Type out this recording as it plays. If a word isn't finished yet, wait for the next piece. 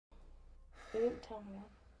They didn't tell me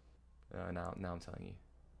that. Now I'm telling you.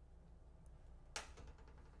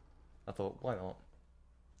 I thought, why not?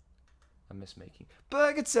 I miss making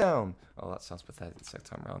Burger Town. Oh, that sounds pathetic the second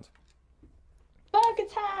time round. Burger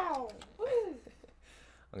Town! Woo!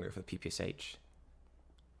 I'm gonna go for the PPSH.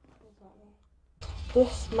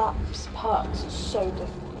 This map's perks are so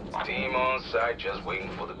difficult. Team on site, just waiting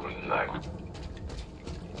for the green light.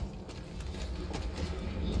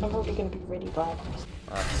 I'm probably going to be really bad.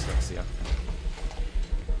 That's dyslexia.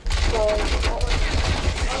 So,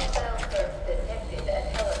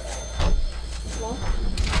 no?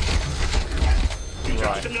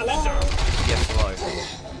 Right. Hello? Yes, hello.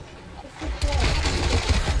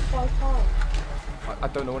 Five times. I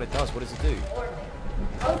don't know what it does. What does it do?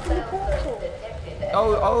 Open the portal.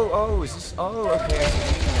 Oh, is this... Oh, okay, I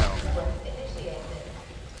see now.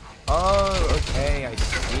 Oh, okay, I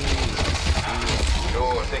see.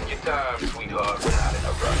 Sure, take your time, sweetheart. We're not in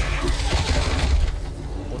a rush.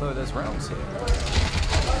 Although there's rounds here.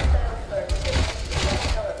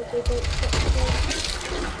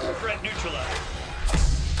 Threat neutralized.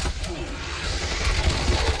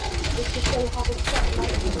 It's just so you have a set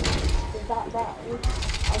amount with that round,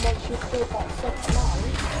 and once you've filled that set amount,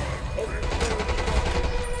 it will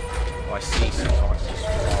Oh, I see sometimes.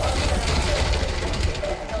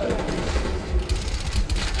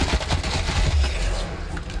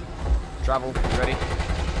 Travel, you ready?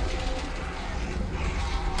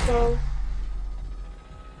 So,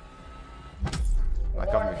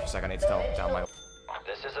 Like, cover me for a second. I need to down my...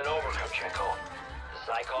 This isn't over, Kravchenko.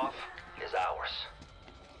 Zykov is ours.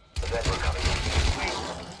 The vet we're coming.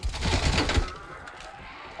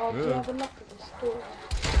 do you have enough of this store?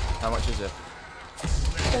 How much is it?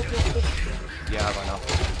 750. Yeah, I got enough.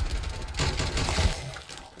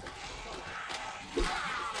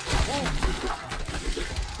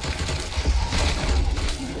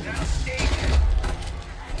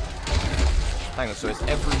 Hang on, so it's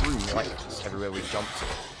every room like this, everywhere we jump to.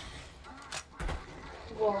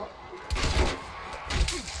 What?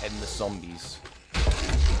 And the zombies.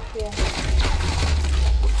 Yeah.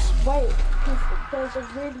 Whoops. Wait, because there's a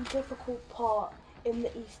really difficult part in the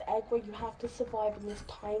Easter egg where you have to survive in this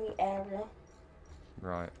tiny area.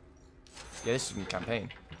 Right. Yeah, this is in the campaign.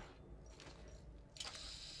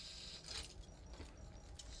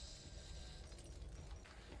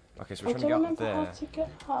 Okay, so we're I trying to don't get up remember how there. to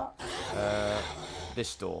get up.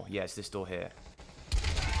 This door. Yeah, it's this door here.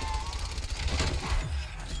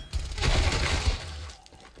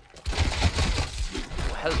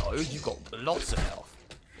 Well, hello, you've got lots of health.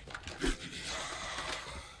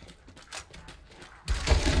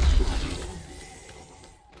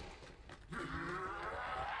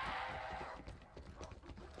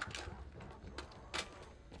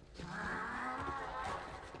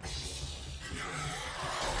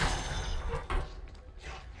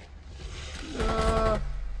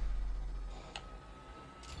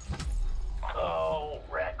 Oh,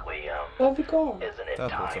 Requiem. Where have you gone? Isn't it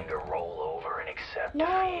time to roll over and accept No.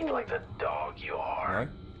 defeat like the dog you are?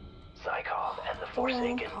 No? Zykov and the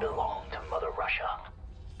Forsaken belong to Mother Russia.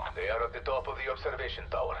 They are at the top of the observation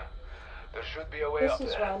tower. There should be a way up This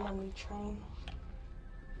is there. where I normally train.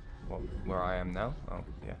 What, where I am now? Oh,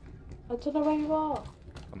 yeah. I don't know where you are.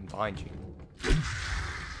 I'm behind you.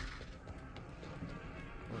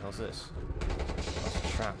 What the hell's this?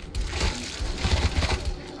 That's a trap.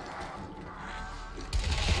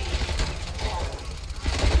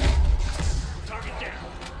 Target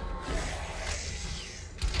down.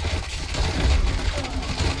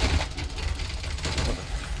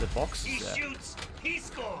 The box He is there. shoots, he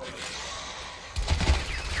scores.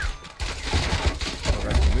 Oh,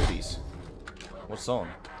 renting movies. What's on?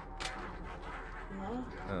 No.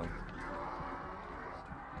 Oh.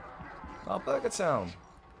 Oh, Burger Town.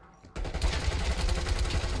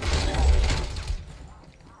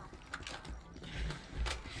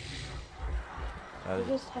 You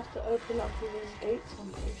just have to open up all these gates, I'm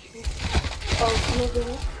pretty sure. Oh, come over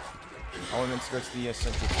here. I wanted to go to the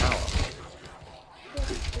central tower.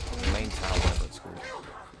 The main tower, whatever it's called.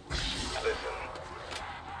 Listen,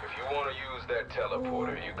 if you want to use that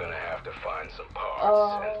teleporter, you're gonna have to find some parts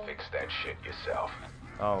Oh. and fix that shit yourself.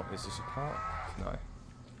 Oh, is this a part? No.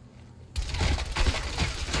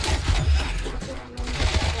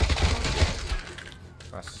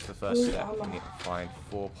 That's just the first step. We need to find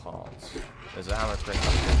 4 parts. There's an ammo crate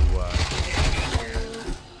that doesn't work.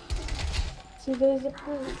 See, there's a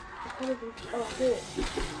pool. Oh, here.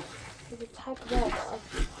 There's a tag there that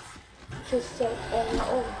I've just said,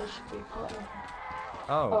 oh, there should be a part in here.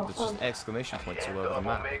 Oh, Oh, there's just exclamation points all over the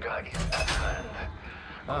map. Omega is at hand.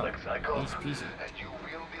 Oh, Alexei, easy peasy. and you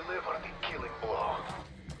will deliver the killing blow.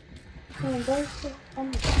 Man, those are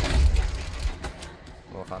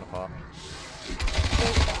Oh, I found a part.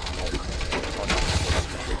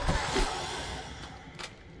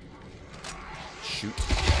 Shoot.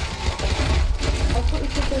 I thought you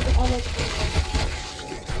could do the honest.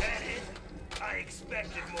 That it? I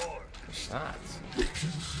expected more. What's that?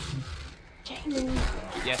 Jamie,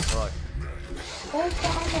 Yes, right. where's the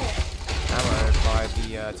honor? Ammo by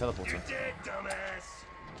the teleporter. You're dead, dumbass.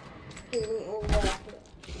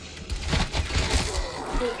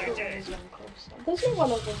 There's no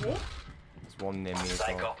one over here. There's one near me as well.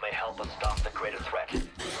 Zykov may help us stop the greater threat. The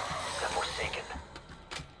Forsaken.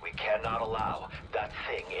 We cannot allow that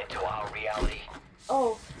thing into our reality.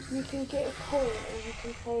 Oh, you can get a coin and you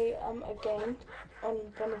can play a game on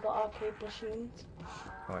one of the arcade machines.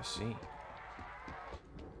 Oh, I see.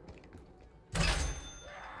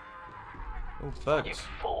 Oh, You burgers.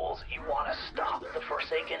 fools, you want to stop the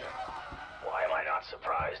Forsaken? Why am I not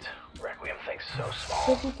surprised? Requiem thinks so So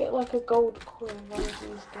small. if you get like a gold coin in one of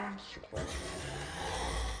these games, you play.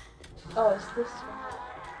 Oh, it's this one.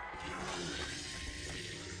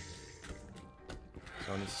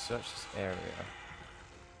 So I need to search this area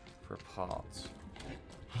for a part.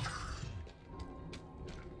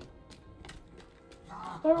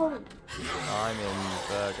 Where are we? I'm in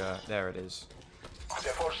burger. There it is. The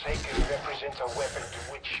Forsaken represents a weapon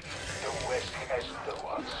to which the West has no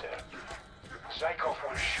answer. Zykov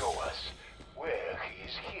will show us where he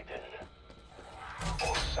is hidden,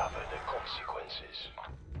 or suffer the consequences.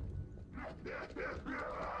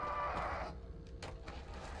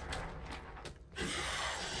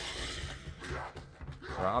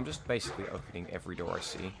 Alright, I'm just basically opening every door I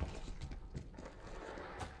see.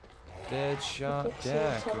 Deadshot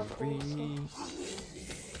Daiquiri.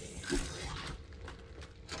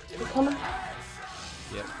 You coming?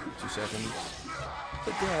 Yep, 2 seconds.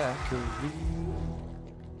 The Daiquiri.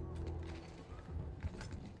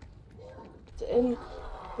 In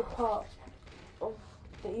the part of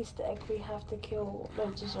the Easter egg, we have to kill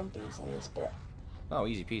loads of zombies in this bit. Oh,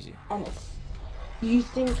 easy peasy. And you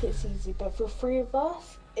think it's easy, but for 3 of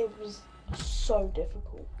us, it was so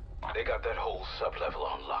difficult. They got that whole sub-level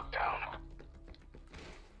on lockdown.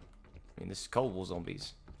 I mean, this is Cold War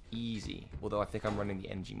zombies. Easy. Although I think I'm running the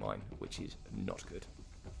energy mine, which is not good.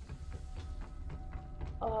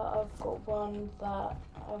 I've got one that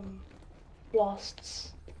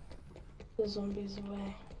blasts the zombies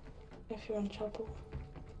away if you're in trouble.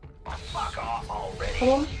 Fuck off already. Come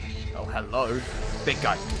on. Oh, hello. Big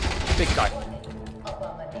guy. Big guy.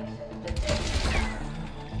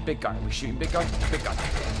 Big guy. Are we shooting big guy? Big guy.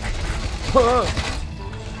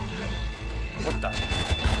 What the?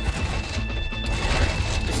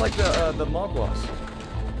 It's like the Mogwars.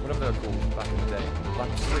 Whatever they're called back in the day. Black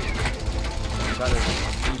Ops 3. Shadow of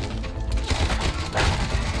Evil.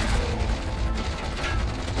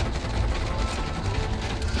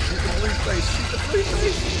 Shoot the blue face! Shoot the blue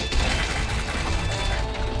face!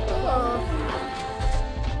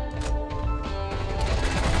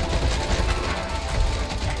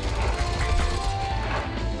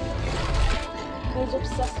 Who's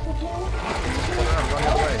obsessed with me? Run the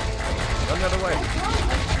other way. Run the other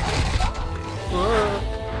way.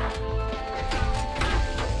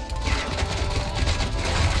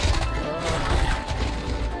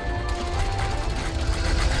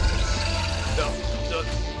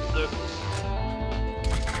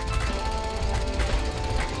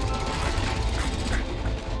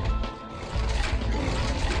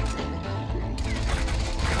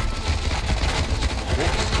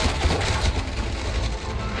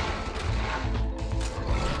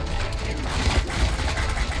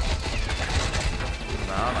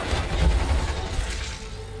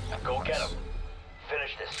 Go get him.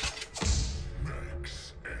 Finish this.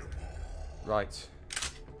 Right.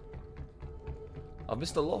 I've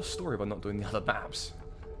missed a lot of story by not doing the other maps.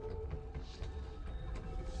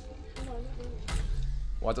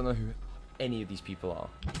 Well, I don't know who any of these people are.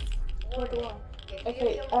 What do I?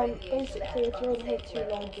 Okay, basically, if you're in here too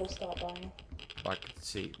long, you'll start dying. I can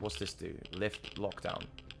see. What's this do? Lift, lockdown.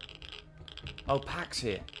 Oh, Pack's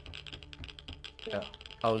here. Yeah.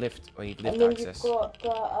 Oh, lift. We need And lift then access. you've got the,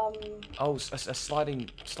 Oh, a sliding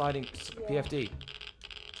PFD.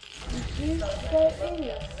 you go in,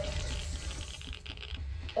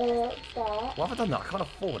 that, Why have I done that? I can't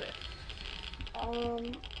afford it.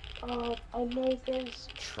 I know there's,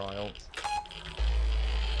 Trial.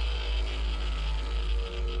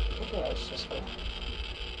 okay, let's just go.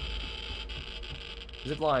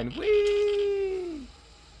 Zip line. Whee!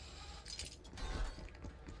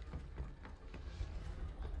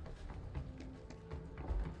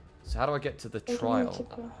 So how do I get to the We need trial? to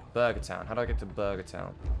go. Burger Town. How do I get to Burger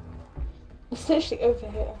Town? It's literally over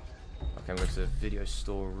here. Okay, I'm going to the video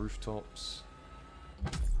store rooftops.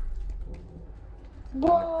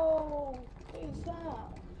 Whoa! What is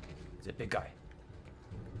that? Is it a big guy?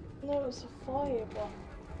 No, it's a fire one.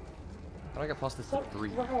 How do I get past this It's like debris?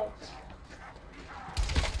 red.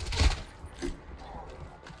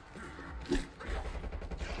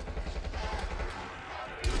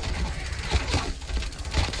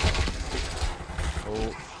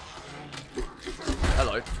 Oh.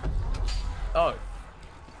 Hello. Oh.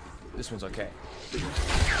 This one's okay.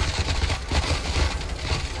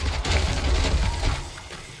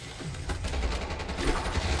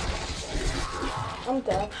 I'm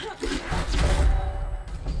dead.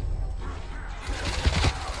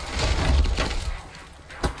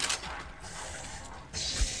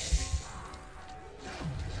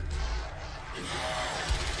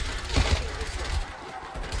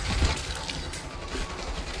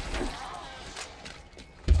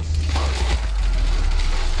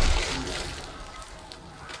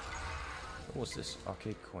 What's this?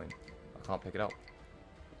 Arcade coin. I can't pick it up.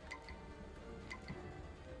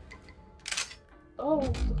 Oh,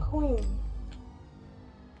 the coin.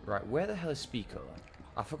 Right, where the hell is Speaker?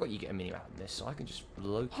 I forgot you get a mini map in this, so I can just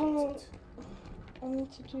locate Oh. it. I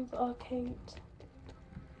need to do the arcade.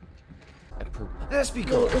 There's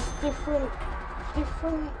Speaker! No, it's different.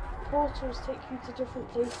 Different portals take you to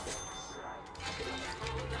different places.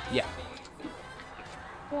 Yeah.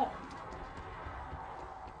 Yeah.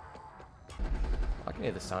 I can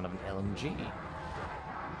hear the sound of an LMG.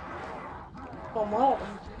 Oh my god.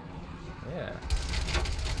 Yeah.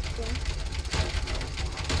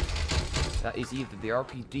 That is either the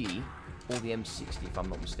RPD or the M60, if I'm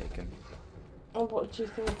not mistaken. And what do you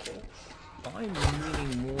think it is? I'm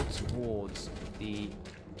leaning more towards the...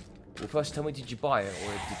 Well, first tell me, did you buy it,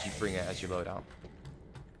 or did you bring it as your loadout?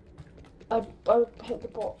 I hit the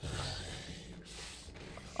box.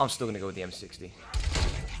 I'm still going to go with the M60.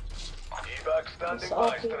 Evac standing It's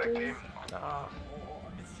by, RPG. Strike Team. Ah.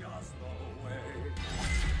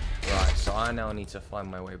 Right, so I now need to find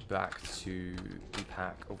my way back to the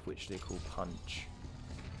pack of which they call Punch.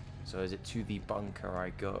 So is it to the bunker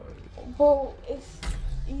I go? Well, it's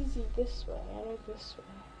easy this way. I know this way.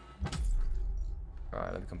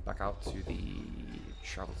 Alright, let me come back out to the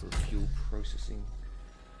travel to the fuel processing.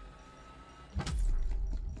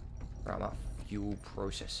 Right, I'm at fuel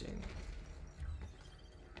processing.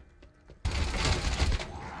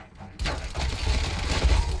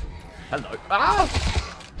 Hello. Ah!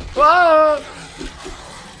 Ah!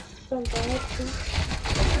 Don't die, please.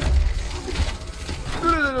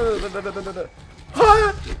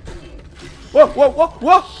 Ah! Whoa, whoa, whoa,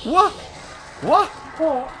 whoa, whoa! What?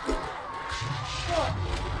 What?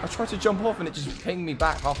 I tried to jump off and it just pinged me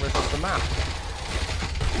back halfway across the map.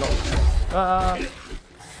 No.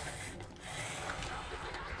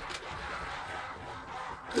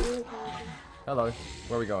 Hello.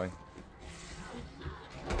 Where are we going?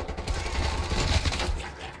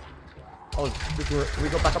 Oh, we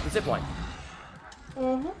got back up the zip line.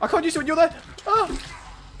 I can't use it when you're there. Ah!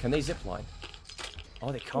 Can they zip line?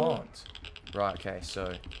 Oh, they can't. Right. Okay.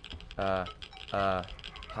 So,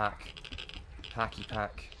 Packy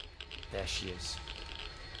Pack. There she is.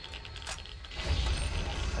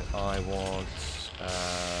 And I want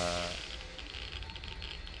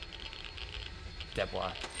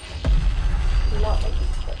Debwire. Not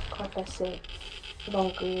like I said,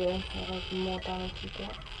 longer you have more damage you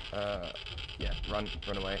get. Yeah, run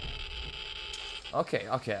away. Okay,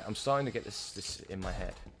 I'm starting to get this in my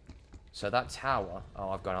head. So that tower, oh,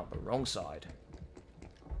 I've gone up the wrong side.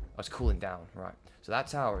 I was cooling down, right. So that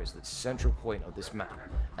tower is the central point of this map,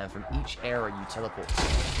 and from each area you teleport to,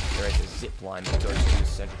 there is a zip line that goes to the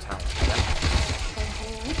central tower.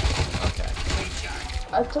 Okay.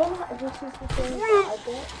 I don't know, this is the thing that I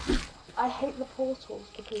get. I hate the portals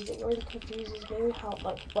because it really confuses me how,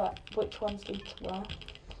 which ones lead to where.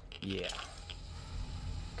 Yeah.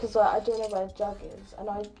 Because I don't know where Jug is, and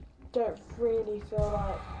I don't really feel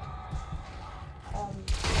like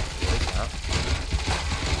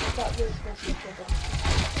that really makes me feel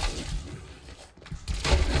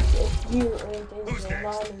if you are in danger and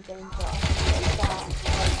I'm in danger, I can get that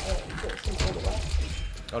and it gets me all the way.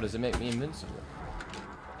 Oh, does it make me invincible?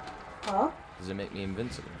 Huh? Does it make me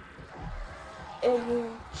invincible? It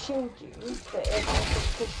will shield you, but it will just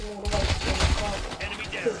push you all the way to the target.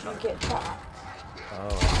 Because you get that.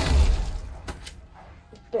 Oh.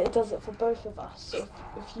 But it does it for both of us. So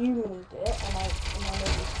if you need it and I'm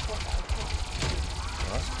able to pop it, I can.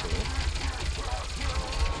 Oh, that's cool.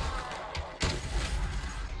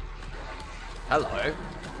 Hello.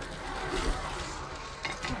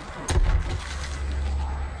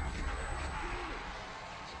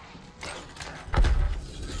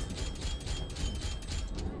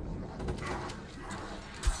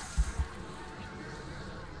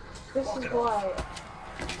 This is why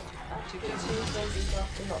actually two zombies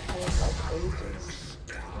after not playing like ages.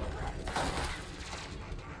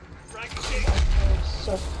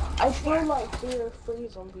 So I feel like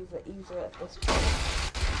BO3 zombies are easier at this point.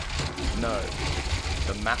 No,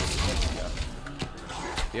 the map's easier.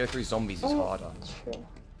 BO3 zombies is harder. True.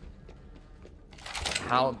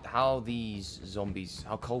 How these zombies,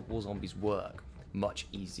 how Cold War zombies work, much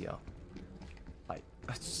easier. Like,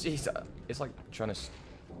 it's like trying to.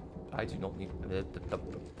 I do not need.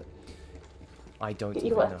 I don't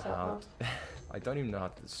even know how. I don't even know how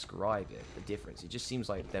to describe it. The difference. It just seems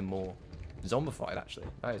like they're more zombified. Actually,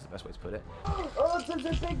 that is the best way to put it. Oh, there's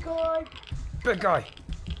a big guy. Big guy.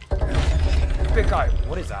 Big guy.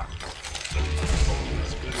 What is that?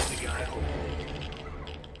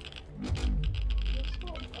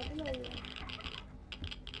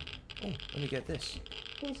 Oh, let me get this.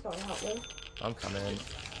 He's gonna help me. I'm coming.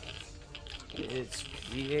 It's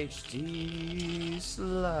PhD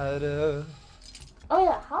Slider. Oh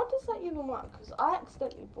yeah, how does that even work? Because I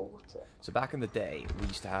accidentally bought it. So back in the day, we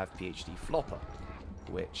used to have PhD Flopper,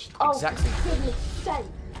 which Oh, exact for same goodness sake.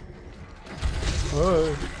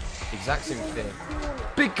 exact same thing.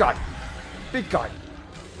 Big guy, big guy.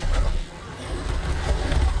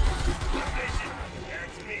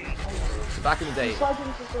 So back in the day,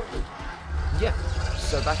 yeah.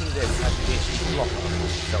 So back in the day, we had PhD Flopper.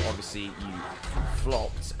 So obviously you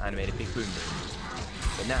flopped and made a big boom boom.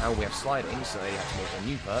 But now we have sliding, so they have to make a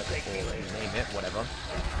new perk, or they name it, whatever,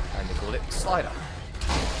 and they call it Slider.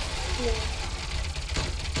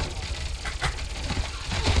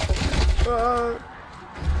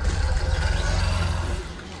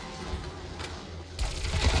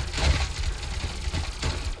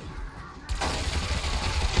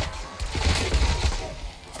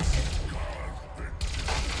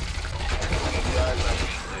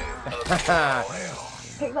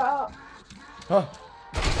 Pick that up. Huh.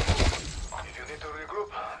 If you need to regroup,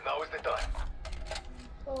 now is the time.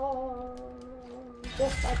 Oh,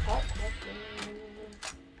 just attack me.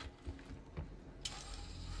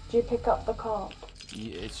 Do you pick up the card?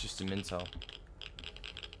 Yeah, it's just a Mintel.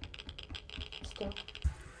 Still.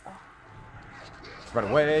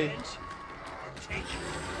 Run away!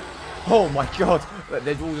 Oh my god!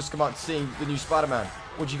 They've all just come out seeing the new Spider-Man.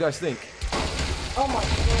 What do you guys think? Oh my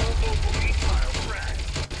god.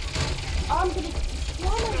 I'm gonna.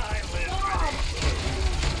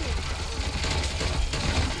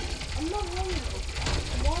 I'm not running.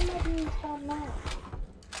 Why am I being found now?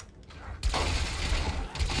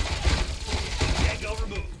 Go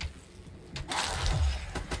remove.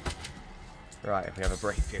 Right, we have a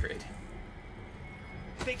break period.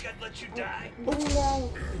 Think I'd let you die? No.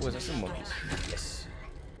 Oh, is that some monkeys? Yes.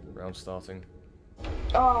 Round starting.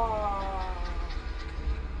 Oh.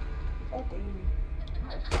 Eddie.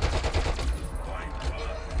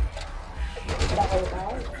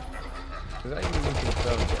 Was that even been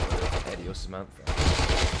confirmed yet with Eddie or Samantha?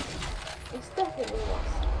 It's definitely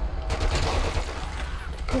was.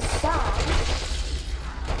 Because Sam is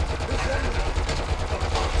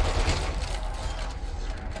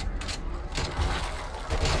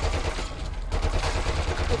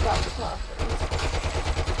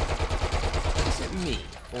Is it me?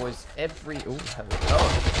 Or is every... Oh, hello.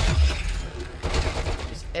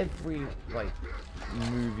 Is every, like,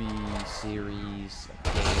 movie, series,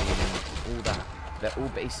 game, all that, they're all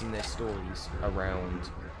basing their stories around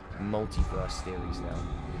multiverse theories now.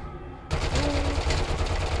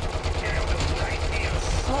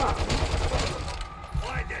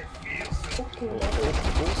 Why'd that feel so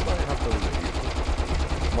Also, I have the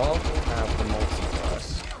loop. Marvel have the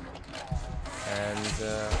multiverse. And,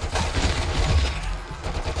 the,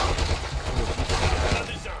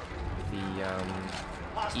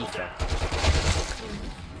 ether.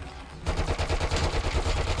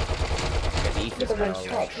 Yeah, the ether's now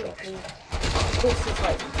like technically, this is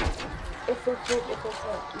like, if it's like ether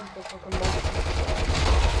like a multiverse,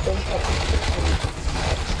 then technically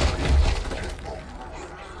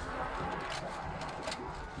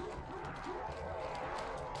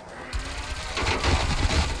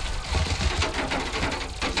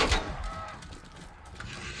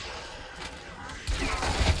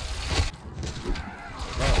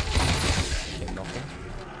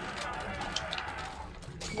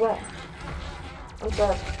where? I'm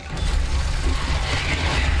dead.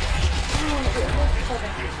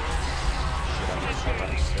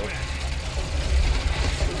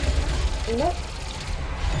 Nope.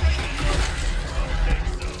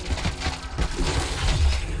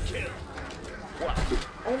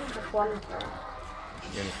 Only just one thing.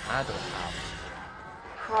 you only had or have.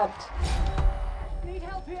 Had. Need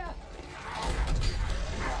help here.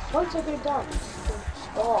 Once I go down,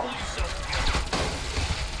 stop.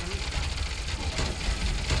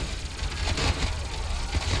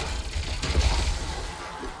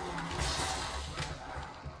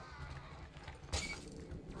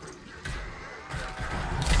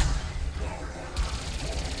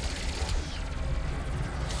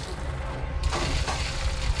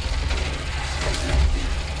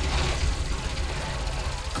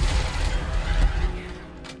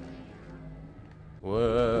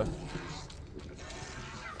 Whoa.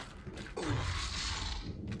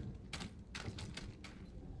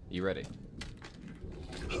 You ready?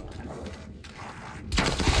 Clear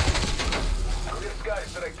skies,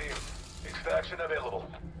 Strike Team. Extraction available.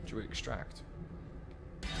 Should we extract?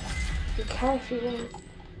 You can if you want.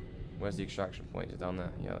 Where's the extraction point? Is it down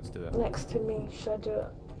there? Yeah, let's do it. Next to me, should I do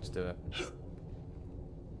it? Let's do it.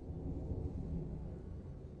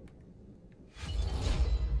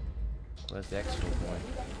 Where's the extra point?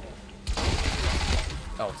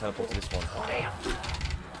 Oh, teleport to this one. Damn.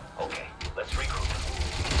 Okay, let's regroup.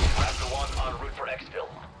 Raptor 1 en route for Xville.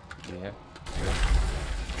 Yeah. Good.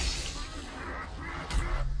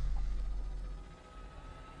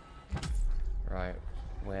 Right.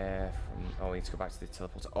 Where from? Oh, we need to go back to the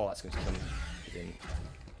teleporter. Oh, that's going to come in.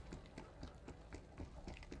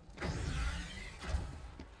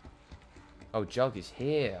 Oh, Jug is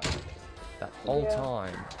here. That whole Yeah.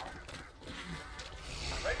 time.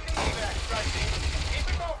 Ready to evac, Strike Team. Keep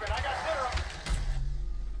it moving. I got dinner.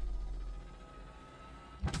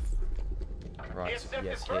 Right. Can't set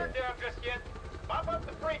Yes, this bird here. down just yet. Pop up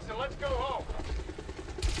the brakes and let's go home.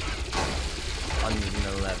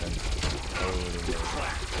 111. Holy.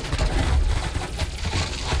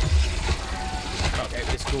 Okay,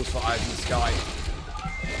 this calls for eyes in the sky.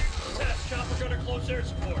 Test chopper gonna close air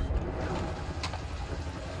support.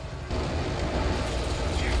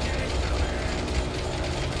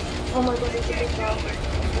 Oh my god, there's a big guy. I'm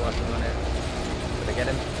working on it. Did I get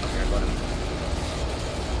him? Okay, I got him.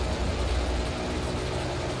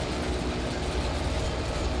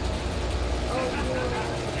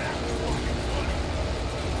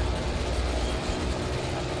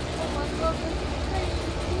 Oh my god, there's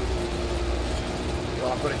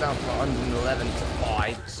Well, I put it down from 111 to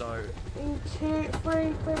 5, so... 2, 3,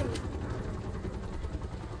 3.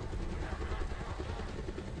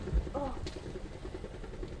 Oh.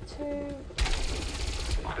 2.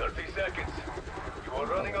 30 seconds. You are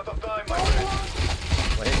running out of time, my friend.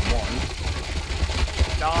 Well, here's one.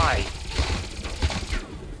 Die!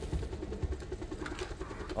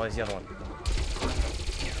 Oh, there's the other one.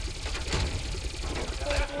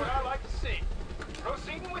 That's what I like to see.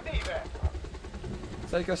 Proceeding with evac.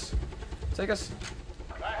 Take us. Take us.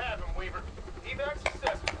 I have him, Weaver. Evac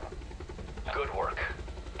successful. Good work.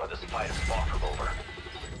 But this fight is far from over.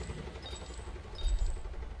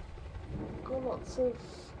 Got lots of.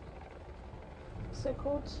 What's it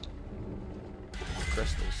called?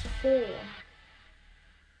 Crystals. Superior.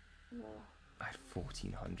 I had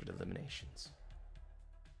 1,400 eliminations.